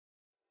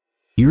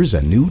Here's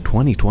a new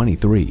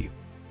 2023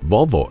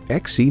 Volvo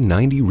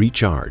XC90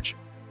 Recharge.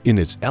 In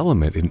its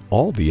element in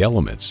all the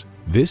elements,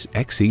 this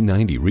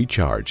XC90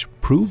 Recharge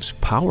proves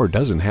power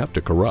doesn't have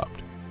to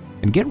corrupt.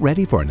 And get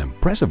ready for an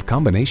impressive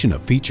combination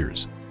of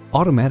features: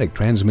 automatic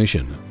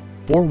transmission,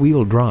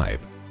 four-wheel drive,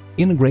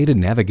 integrated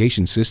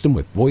navigation system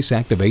with voice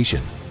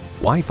activation,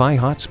 Wi-Fi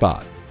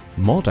hotspot,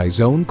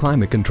 multi-zone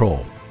climate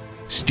control,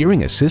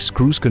 steering assist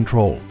cruise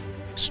control,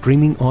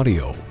 streaming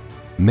audio,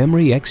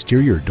 memory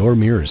exterior door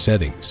mirror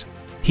settings,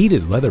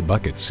 heated leather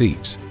bucket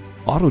seats,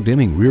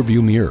 auto-dimming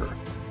rearview mirror,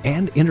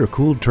 and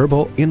intercooled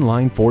turbo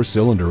inline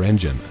four-cylinder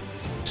engine.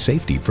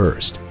 Safety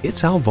first,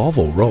 it's how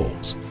Volvo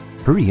rolls.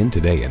 Hurry in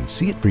today and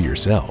see it for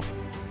yourself.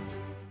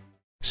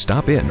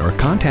 Stop in or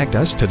contact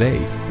us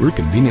today. We're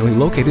conveniently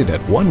located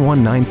at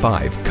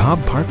 1195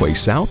 Cobb Parkway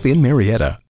South in Marietta.